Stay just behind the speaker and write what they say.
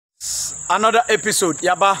another episode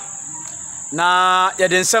yaba na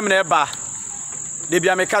yɛde nsɛm na ɛba de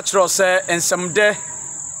bia me ka kyerɛ sɛ nsɛm de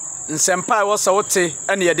nsɛmpa ɛwɔ sɛ wote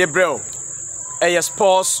ɛne yɛde brɛw ɛyɛ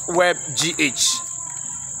sports web gh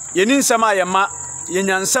yɛni nsɛm a yɛma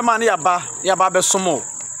yɛnya nsɛm a ne yaba bɛsomo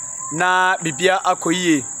na bibia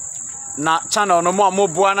akɔyie na channel no mo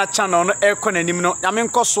amoboa na channel no ɛkɔ nanim no nyame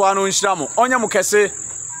nkɔsoa no nhyira mo ɔnyɛ mo kɛse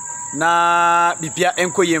na bibia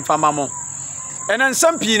ɛnkɔyie mfama mo ɛna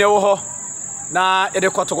nsɛm pii ne wɔ hɔ na yɛde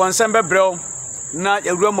kɔtɔkɔ nsɛm bɛbrɛw na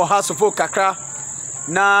yɛwura mo hasofo kakra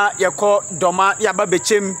na yɛkɔ dɔma yaba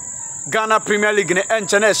bɛkyɛm Ghana Premier League ne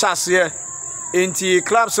ɛnkyɛ na ɛhyɛ aseɛ enti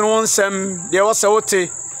clubs no nsɛm deɛ wɔ sɛ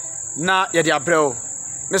wote na yɛde abrɛw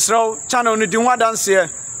mesrɛw channel no di ho adanseɛ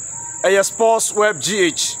ɛyɛ sports web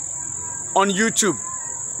gh on YouTube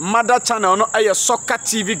mother channel no ɛyɛ Soccer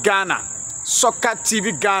TV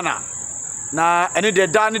Ghana na ɛne de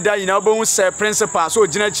da ne da yina obohu sɛ principal so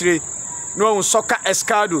ogina kyire no ohun Soccer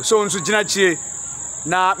Escado so nso gina kyire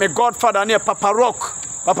na me godfather ne Papa Rock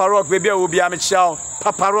baby a obi a me chiao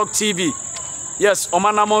Papa Rock TV yes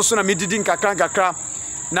omanamo nso na medidi nkakra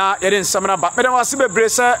na yɛde nsɛm na ba medem wase bebre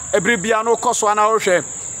sɛ ebire bia no kɔso na wohwɛ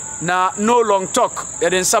na no long talk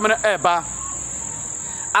yɛde nsɛm na ɛba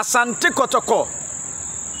Asante Kotoko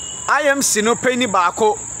IMC no peni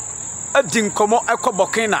baako adi nkɔmɔ ɛkɔ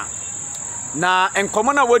Burkina na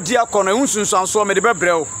nkɔmɔ na wodi akɔ no hunsunsuanso me de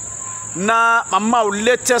bebrɛw na mama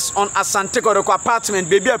latest on Asante Kotoko apartment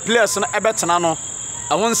baby a players no ɛbɛtena no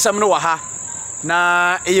awon nsɛm no wɔ ha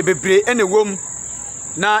na ɛyɛ bebre ɛne wom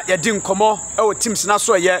na yɛdi nkɔmɔ ɛwɔ teams na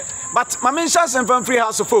so ɛyɛ but mama nhyɛ asɛmfam free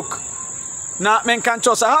house of folk na menka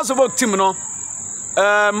nkyɛ sɛ house of folk team no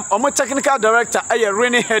omo technical director ɛyɛ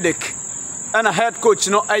Rene Headache and head coach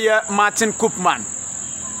no ɛyɛ Martin Koopman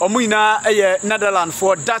omo ina ɛyɛ Netherlands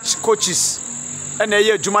for Dutch coaches and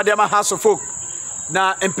ɛyɛ Jumadema House of Folk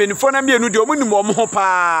na mpenifo na mienu de omo nim omo ho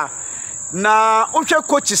pa na ohwɛ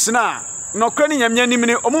coaches na nokra ne nyamnya nim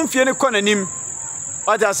ne omo mfie ne kɔ nanim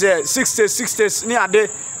oja sɛ 60 ne ade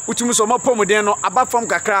utumu so omo pomuden no aba from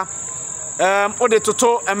kakra ode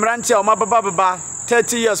toto emrantia omo baba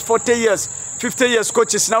 30 years 40 years 50 years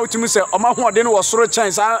coaches na utumu sɛ omo hoɔden wɔ soro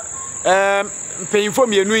chance mpanyimfo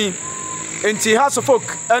mienu yi enti House of Folk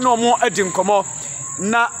ɛna omo adi nkɔmɔ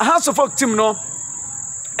na House of Folk team no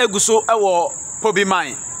eguso ɛwɔ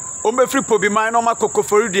Pobiman omo free Pobiman no ma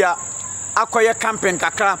Koforidua akɔyɛ campaign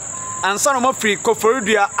kakra ansa no mo free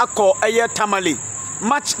Koforidua akɔ ɛyɛ Tamale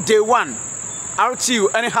match day 1 RTU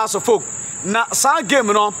ɛne House of Folk na saa game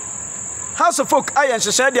no House of Folk ayɛ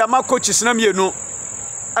nhyehyɛ de ama coaches na mienu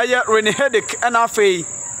ɛyɛ Rene Headache ɛna afei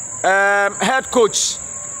head coach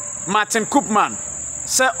Martin Koopman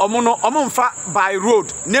sɛ ɔmo no ɔmo mfa by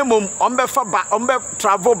road nemom ɔmo bɛfa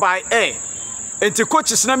travel by air enti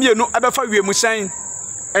coaches na mienu ɛbɛfa wiemuhyɛn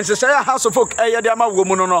nhyehyɛ House of Folk ɛyɛ de ama wo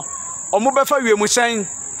mu no ɔmo bɛfa wiemuhyɛn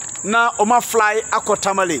na ɔmo fly akɔ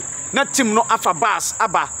Tamale na team no afa bus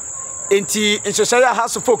aba enti nhyehyɛ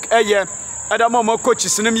House of Folk ɛyɛ ɛda ma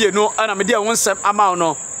coaches na mienu ana me de wɔn nsɛm ama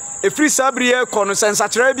no efiri sabriye kɔ no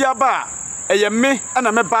sensakyerɛ bi aba ɛyɛ me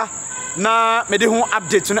ana meba na me de ho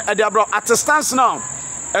update no ɛde abro at a stance now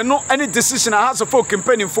ɛno any decision House of Folk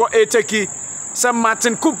campaign for take sɛ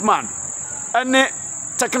Martin Koopman ɛne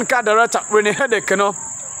technical director Rene Headache no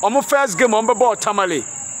ɔmo first game ɔmo bɛbɔ Tamale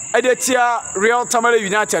ɛde tia Real Tamale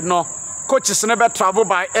United no coaches no bɛ travel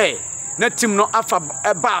by air na team no afa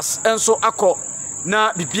bus enso akɔ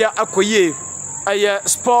na bibia akɔyie ɛyɛ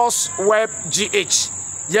sports web gh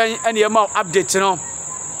yɛn ɛne ɛma update no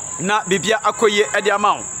na bibia akɔyie ɛde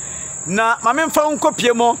ama na mame mfa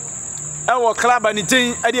nkɔpie mo ɛwɔ club ani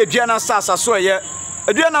tin ɛde aduana stars so ɛyɛ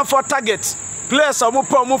aduana for target players ɔmo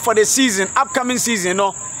pa ɔmo for the season upcoming season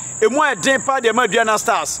no emu ɛden pa de ma aduana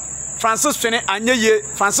stars Francis Twene anyeye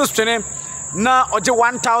Francis Twene na ɔgye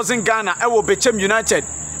 1000 Ghana ɛwɔ Bechem United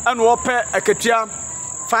ɛna wɔpɛ akatua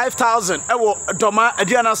 5000 ɛwɔ dɔma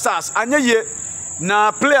aduana stars anyeye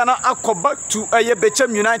na player na akɔ back to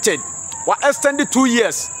Bechem United wa extend 2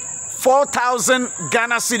 years 4000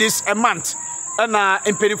 Ghana cedis a month and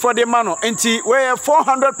mpenifo de mano enti we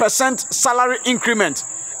 400% salary increment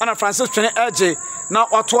and Francis Twene Eje na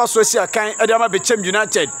watoa so si akan edama Bechem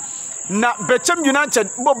United na Bechem United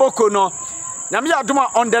boboko no nyame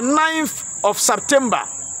adoma on the 9th of September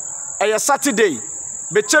a Saturday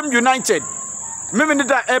Bechem United memini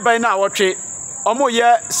da eba na awotwe omo ye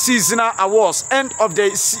seasonal awards end of the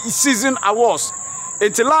season awards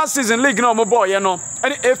until last season league no omo boy no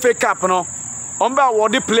any FA Cup no omba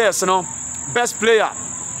award players no best player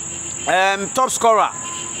top scorer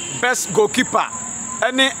best goalkeeper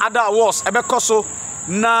any other awards ebekoso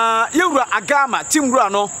na yewura agama team wura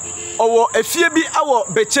no owo efie bi awo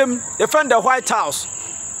bechem ye friend the White House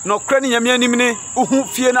no kra ni nyame anim ne uhu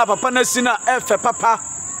fie na papa na si na efe papa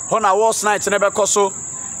hona was night na be koso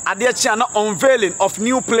ade chia na unveiling of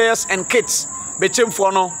new players and kits bechem fo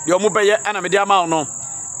no de omo beye ana media ma no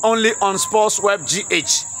only on Sports Web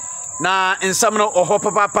GH na nsam no oho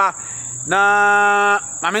papa na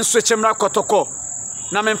mamen so chemra Kotoko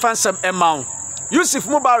na men fansam emaw Yusuf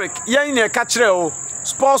Mubarak yen ne ka kire o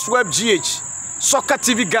Sports Web GH Soccer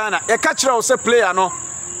TV Ghana e ka kire o se player no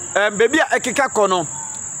baby a ekeka kono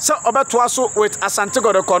se obeto aso with Asante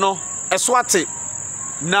Kotoko eswate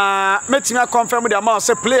na metimi confirm the amount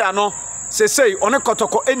say player no say on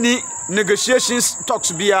Kotoko any negotiations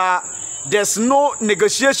talks bia there's no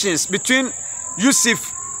negotiations between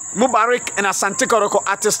Yusuf Mubarak and Asante Kotoko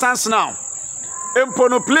at a stance now.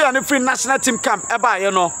 Empono player no free national team camp eba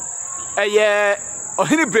ye no eye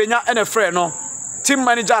ohini brenya and a friend no team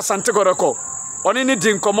manager Asante Kotoko oni ni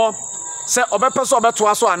din komo say obepeso obeto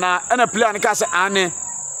aso ana and a player nka say ane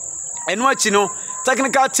enu achi no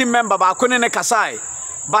technical team member ba ko ne kasai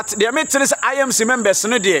but the meeting is IMC members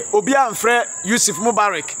no de obi amfre Yusuf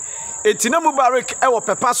Mubarak etina Mubarak e wo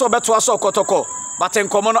pepa so obeto aso Kotoko but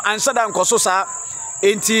enkomo no answer dan koso sa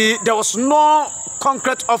enti there was no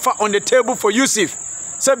concrete offer on the table for Yusuf.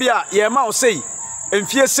 Sabia ye ma o say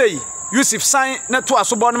enfie say Yusuf sign na to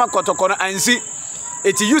aso no Kotoko no ansi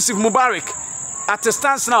eti Yusuf Mubarak at a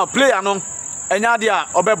stance now player no enya dia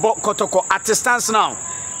obebo Kotoko at a stance now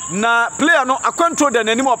na player no akwanto de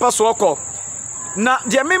nanim opeso oko na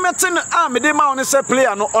dia memetin a mede ma on say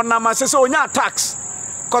player no onama say onya attacks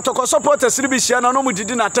Kotoko supporters bi hia na no mu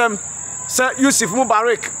didi na tem say Yusuf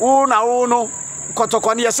Mubarak wo na wo no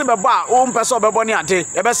Kotoko ne yese bebo a wo mpese obebo ne ade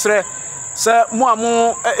ye besere se mu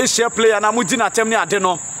amu ehia player na mu di na tem ne ade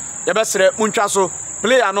no ye besere muntwa so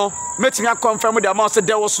player no metimi confirm the amount say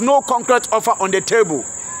there was no concrete offer on the table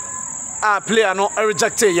player no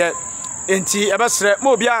rejected yet enti ye besere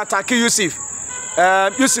mo bia attack Yusuf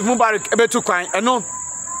Mubarak ebetu kwan eno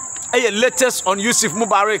latest on Yusuf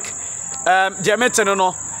Mubarak diameter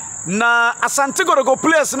no na Asante Kotoko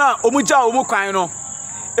Players na omuja omu kwan no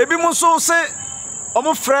ebi mo so say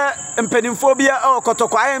omo frɛ mpanimfo bia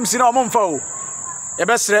Kotoko IMC na omo mfa o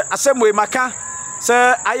yebesere asemwe maka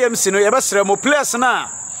sɛ IMC no yebesere mo players na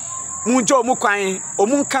munjo omu kwan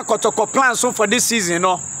omu nka Kotoko plans for this season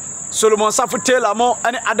no Solomon Safu Taylor mo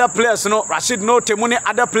and other players no Rashid no temu ne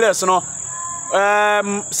other players no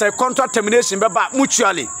say contract termination beba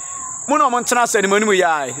mutually mo no mo ntena sɛ ne manimu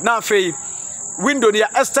yae na afei window ya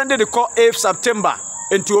extended the call 8 September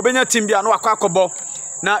enti obenya team bia no akwakobo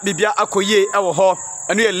na bibia akoye ewo ho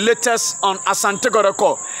eno ye latest on Asante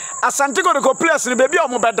Kotoko Players ni baby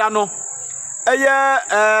omo beda no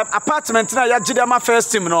eye apartment na ya gidama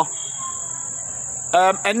first team no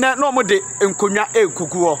enne no mo de enkonwa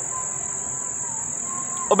ekukuo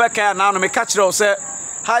obeka na no me catch o say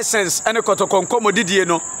high sense ene Kotoko nkomodidie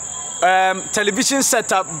no television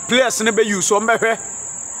setup players ne be use o mbehwe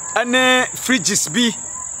ene fridges bi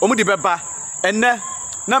omo de beba enne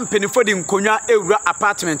na mpenifo di nkonwa ewura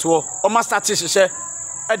apartment wo o ma start hihye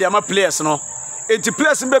e de ama players no enti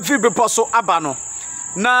players be fi be poso aba no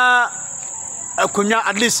na akonwa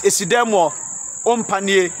at least esidemo o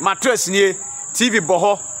mpanie mattress nie TV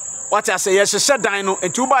boho what I say yes hye dan no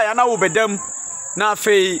enti uba ya na wo bedam na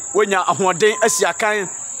afei wonya ahoden asiakan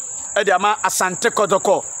e de ama Asante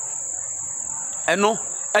Kotoko eno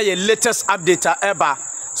e latest update eba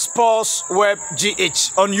Sports Web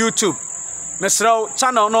GH on YouTube. Mesraw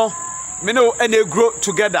channel no me no ene grow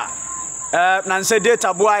together na nse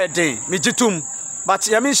data bo ayedin me gitum but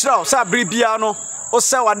ya me shraw sa bribia no o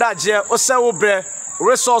se wadaje o se wo bre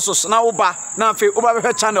resources na wo ba na fe wo ba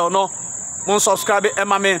be channel no mon subscribe e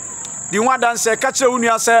ma me di nwa danse ka kire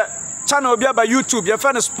wonu ase channel bia ba YouTube ye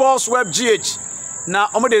fe no Sports Web GH na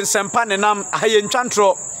omode nsempa ne nam ahaye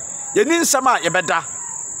ntwantro ye ni nsema ye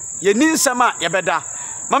beda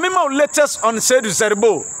ma me ma latest on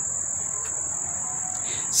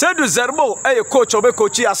Seydou Zerbo coach obe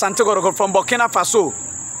coachi Asante Kotoko from Burkina Faso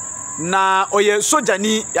na oye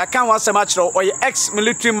sojani ya kan wasem a kire oye ex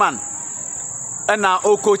military man na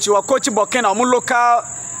o coach Burkina omu local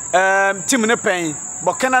team ne pen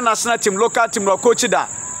Burkina national team local team no coach da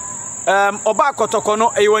oba Kotoko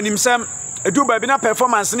no wanimsem edu ba bi na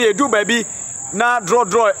performance na edu ba bi na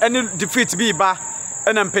draw any defeat bi ba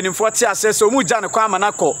na mpenimfo te asese omu gya ne kwa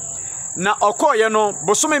manako na okoye no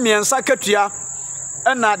bosome miensa katua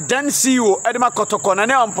na den CEO edema Kotoko na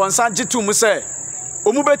ne omponsa gitu mu se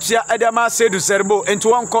omu betua edema Seydou Zerbo enti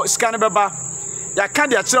wonko scan beba ya ka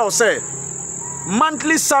dia kire o se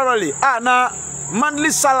monthly salary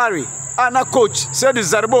ana coach Seydou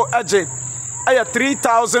Zerbo eje ɛyɛ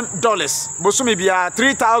 $3,000 bosome bia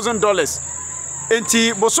 $3,000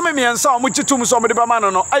 enti bosome miensa omo gitum so omo de bama no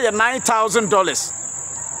no ɛyɛ $9,000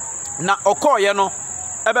 na okoye no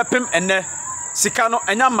ɛbɛpem enne sika no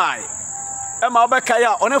enya mai ɛma obɛka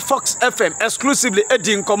ya one Fox FM exclusively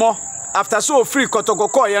edi nkomo after so free Kotoko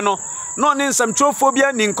koye no no ne nsɛmtwerɛfoɔ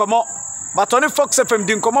bia ni nkomo but one Fox FM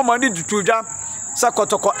di nkomo ma di tutudwa sa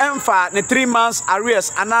Kotoko emfa ne 3 months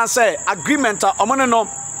arrears anase agreement a omo no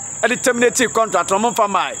e terminate contract omo fa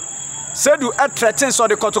mai sedu e threaten so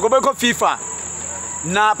de Kotoko be ko FIFA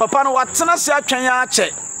na papa no watena se atwen ya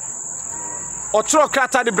ache otro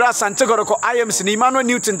krata de brass antegoroko IMC ni Emmanuel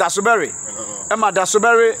Newton Dasobere Emma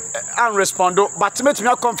Dasobere an respondo but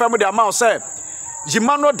metumi confirm the amount say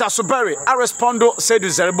Emmanuel Dasobere a respondo sedu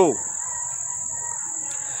zerbo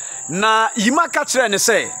na yima ka kire ne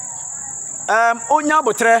say onya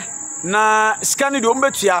botre na scan de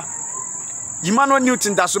ombetua Emmanuel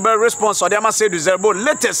Newton Dasobere response ode ama sedu zerbo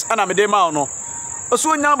latest ana me de ma no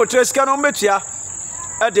oso onya botre scan ombetua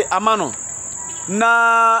ede amano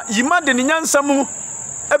na yima de nyansam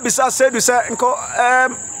ebisa sedu se nko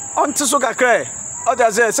onte so kakra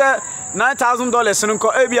oda say $9,000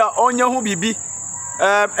 nko ebia onya hu bibi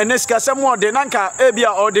eneska sem ode nanka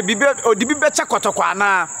ebia ode bibi becha Kotoko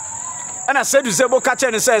ana ana sedu zerbo ka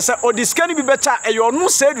che ne say ode scan bi becha eyo no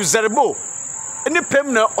sedu zerbo eni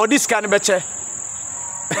pem na ode scan beche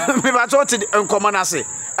me ba to nkomo na se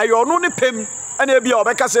eyo no ne pem ana ebia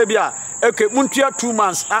obeka se ebia okay muntua 2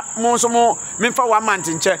 months mo so mo memfa 1 month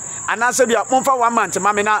nche anase bia momfa 1 month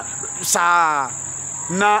ma me na sa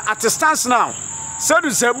na at stance now sedu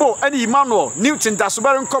zerbo ani Emmanuel Newton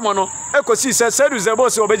Dasobere nkomo no ekosi se sedu zerbo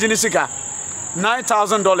se obegini sika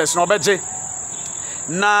 $9,000 na obeje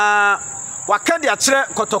na wakadi akire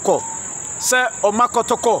Kotoko se oma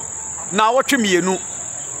Kotoko na wotwe mienu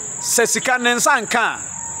se sika nensa nka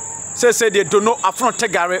se de dono afro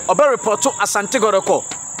tegare obe report Asante Goroko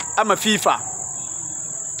ama FIFA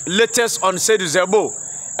latest on sedu zerbo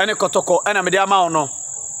ene Kotoko ena media ma no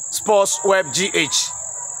Sports Web GH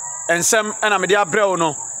ensem ena media brɛw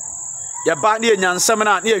no ya ba ne nyansem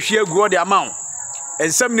na ne ahwie aguo de ama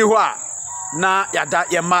ensem ni ho a na yada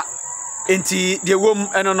yema enti de wom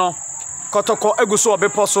eno no Kotoko eguso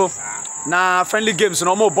obeposo na friendly games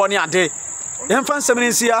no mo bɔ ne ade yemfa nsem ne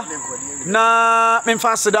nsia na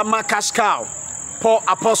memfa seda ma cash cow Paul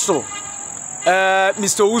Apostle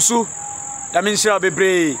Mr. Usu Daminshira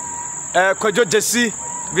Bebre Kojo Jesse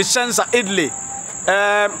Vicenza Italy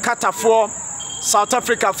Katafo South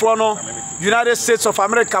Africa for no United States of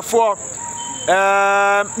America for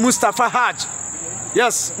Mustafa Haj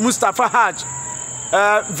yes Mustafa Haj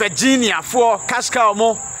Virginia for Kashka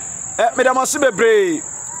mo Medamasi Bebre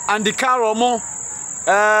Andy Caro mo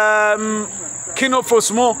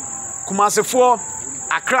Kinofos mo Kumase for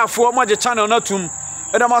Accra for mo je channel natum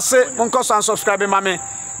Edamase monkoso and subscribe mame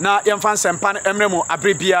na yemfa nsempa emremu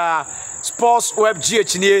abrebia Sports Web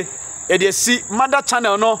GH nie e de si mother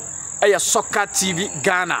channel no eye Soccer TV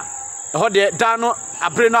Ghana ho de da no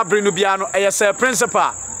abre no bia no eye se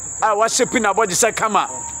principal a wa shepi na body se kama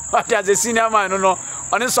what as senior man no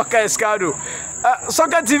on Soccer Escado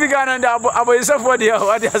Soccer TV Ghana and abo yourself for the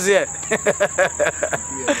what as here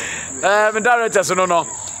me director so no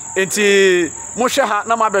enti mo hwe ha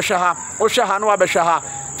na ma behwe ha o hwe ha na wa behwe ha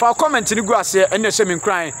fa comment ni gu ase ene hye me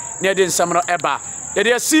nkran na de nsam no eba ye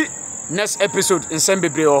de si next episode nsam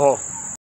bebre ho